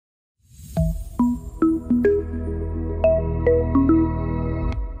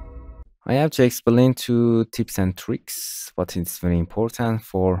I have to explain two tips and tricks, but it's very important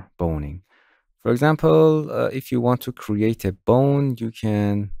for boning. For example, if you want to create a bone, you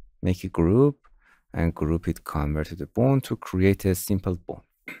can make a group and group it, convert to the bone to create a simple bone.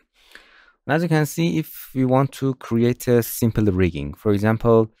 And as you can see, if we want to create a simple rigging, for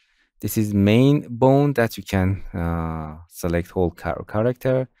example, this is main bone that you can select whole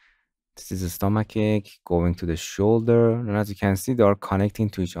character. This is the stomach ache going to the shoulder. And as you can see, they are connecting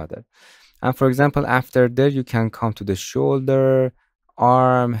to each other. And for example, after that, you can come to the shoulder,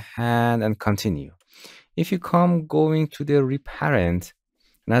 arm, hand, and continue. If you come going to the reparent,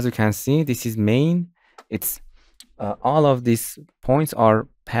 and as you can see, this is main. It's all of these points are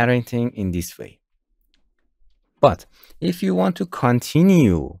parenting in this way. But if you want to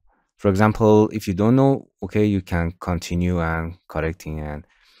continue, for example, if you don't know, okay, you can continue and correcting and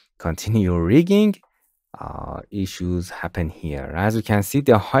continue rigging. Issues happen here. As you can see,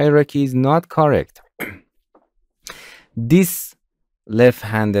 the hierarchy is not correct. This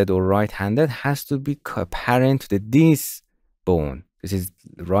left-handed or right-handed has to be parent to this bone. This is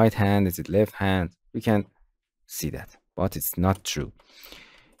right hand, this is left hand. We can see that, but it's not true.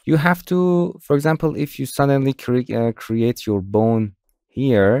 You have to, for example, if you suddenly create your bone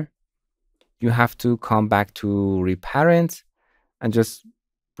here, you have to come back to reparent and just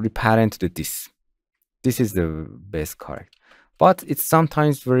reparent to this. This is the best correct. But it's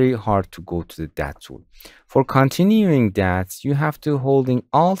sometimes very hard to go to that tool. For continuing that, you have to holding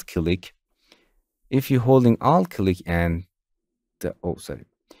Alt click. If you holding Alt click and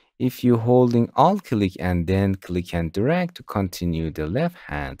if you holding Alt click and then click and drag to continue the left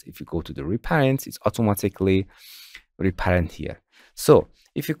hand, if you go to the reparent, it's automatically reparent here. So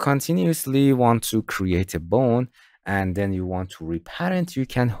if you continuously want to create a bone and then you want to reparent, you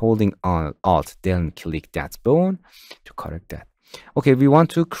can holding on Alt, then click that bone to correct that. Okay, we want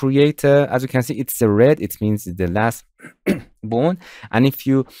to create as you can see, it's a red, it means the last bone. And if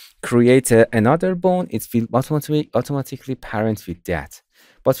you create another bone, it will automatically parent with that.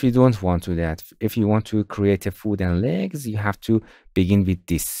 But we don't want to do that. If you want to create a foot and legs, you have to begin with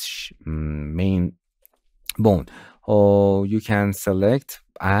this main bone. Or you can select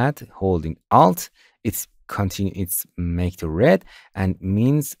add holding Alt. It's continue. It's make the red and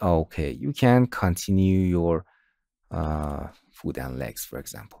means okay. You can continue your foot and legs, for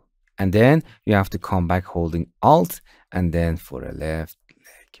example. And then you have to come back holding Alt and then for a left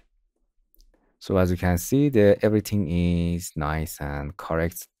leg. So as you can see, everything is nice and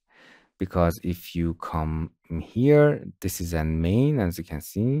correct, because if you come here, this is a main, as you can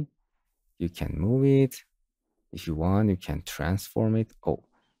see, you can move it. If you want, you can transform it. Oh,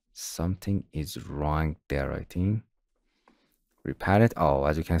 something is wrong there, I think. Repair it. Oh,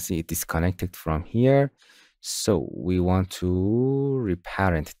 as you can see, it disconnected from here. So we want to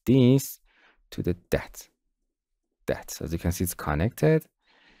reparent this to the that. As you can see, it's connected.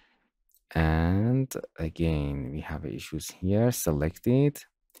 And again, we have issues here. Select it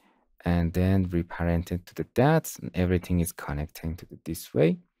and then reparent it to the that. And everything is connecting to this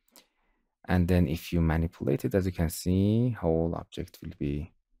way. And then if you manipulate it, as you can see, whole object will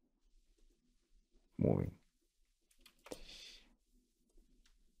be moving.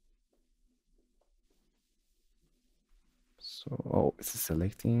 So, oh, it's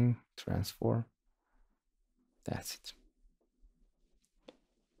selecting, transform. That's it.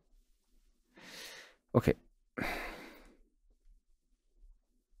 Okay.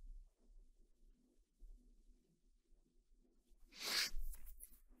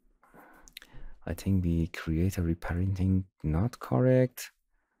 I think we create a reparenting not correct.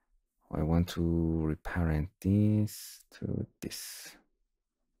 I want to reparent this to this.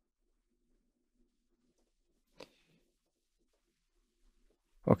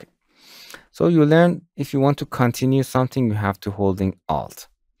 Okay. So you learn if you want to continue something, you have to holding Alt.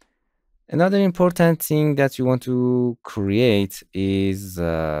 Another important thing that you want to create is,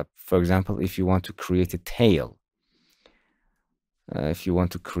 for example, if you want to create a tail. If you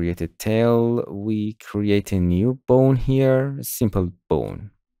want to create a tail, we create a new bone here, a simple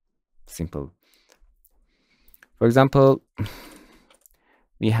bone. Simple. For example,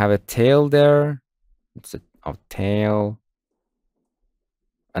 we have a tail there. It's a tail.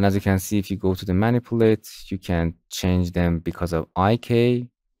 And as you can see, if you go to the manipulate, you can change them because of IK.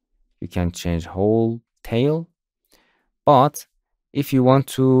 You can change whole tail. But if you want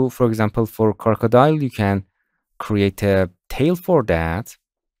to, for example, for crocodile, you can create a tail for that.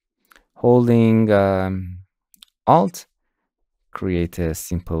 Holding Alt, create a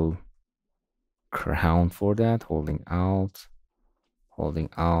simple crown for that. Holding Alt,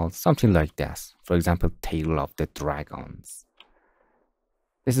 something like that. For example, tail of the dragons.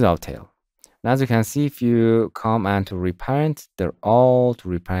 This is our tail. And as you can see, if you come and to reparent, they're all to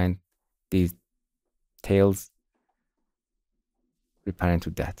reparent these tails, reparent to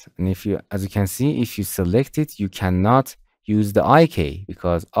that. And if you, as you can see, if you select it, you cannot use the I key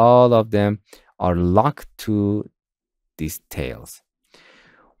because all of them are locked to these tails.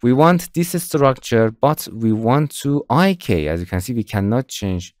 We want this structure, but we want to IK. As you can see, we cannot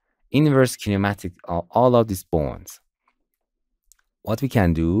change inverse kinematic of all of these bonds. What we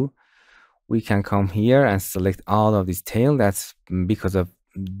can do, we can come here and select all of these tail. That's because of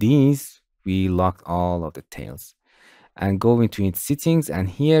these, we locked all of the tails. And go into its settings, and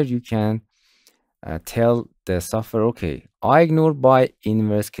here you can tell the software, okay, I ignore by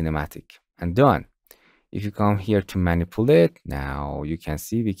inverse kinematic, and done. If you come here to manipulate, now you can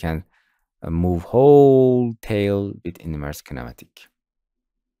see we can move whole tail with inverse kinematic.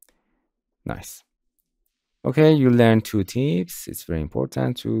 Nice. Okay, you learned 2 tips. It's very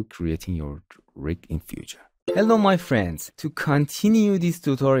important to creating your rig in future. Hello, my friends. To continue these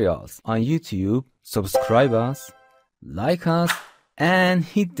tutorials on YouTube, subscribe us, like us, and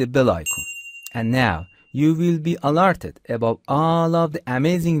hit the bell icon. And now you will be alerted about all of the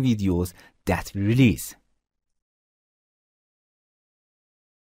amazing videos that we release.